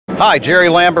Hi, Jerry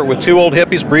Lambert with Two Old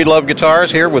Hippies, Breedlove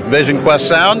Guitars, here with VisionQuest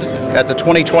Sound at the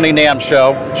 2020 NAMM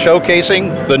Show,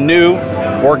 showcasing the new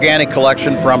organic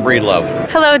collection from Breedlove.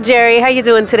 Hello, Jerry. How you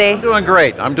doing today?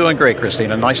 I'm doing great,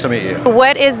 Christina. Nice to meet you.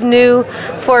 What is new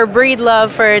for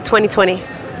Breedlove for 2020?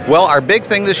 Well, our big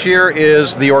thing this year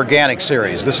is the organic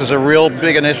series. This is a real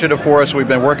big initiative for us. We've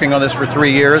been working on this for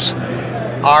 3 years.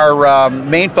 Our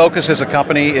main focus as a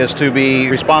company is to be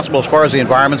responsible as far as the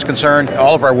environment's concerned.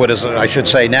 All of our wood is, I should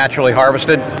say, naturally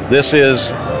harvested. This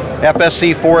is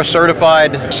FSC Forest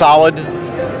certified, solid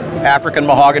African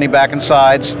mahogany back and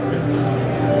sides,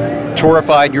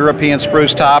 torrefied European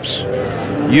spruce tops,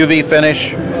 UV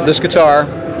finish. This guitar,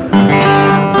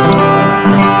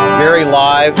 very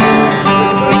live.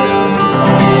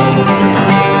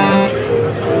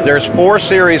 There's 4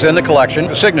 series in the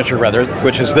collection, signature rather,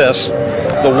 which is this.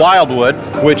 The Wildwood,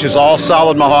 which is all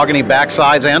solid mahogany back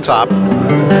sides and top.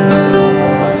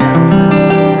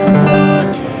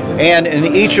 And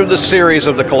in each of the series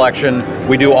of the collection,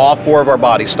 we do all 4 of our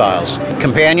body styles.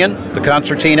 Companion, the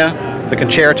Concertina, the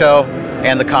Concerto,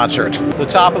 and the Concert. The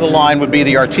top of the line would be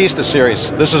the Artista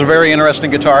series. This is a very interesting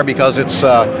guitar because it's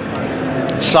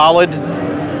solid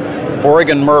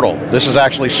Oregon myrtle. This is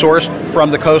actually sourced from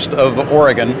the coast of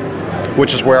Oregon,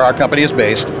 which is where our company is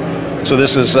based. So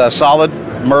this is solid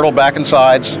myrtle back and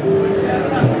sides,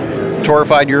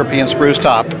 torrefied European spruce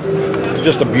top.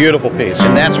 Just a beautiful piece.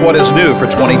 And that's what is new for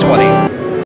 2020.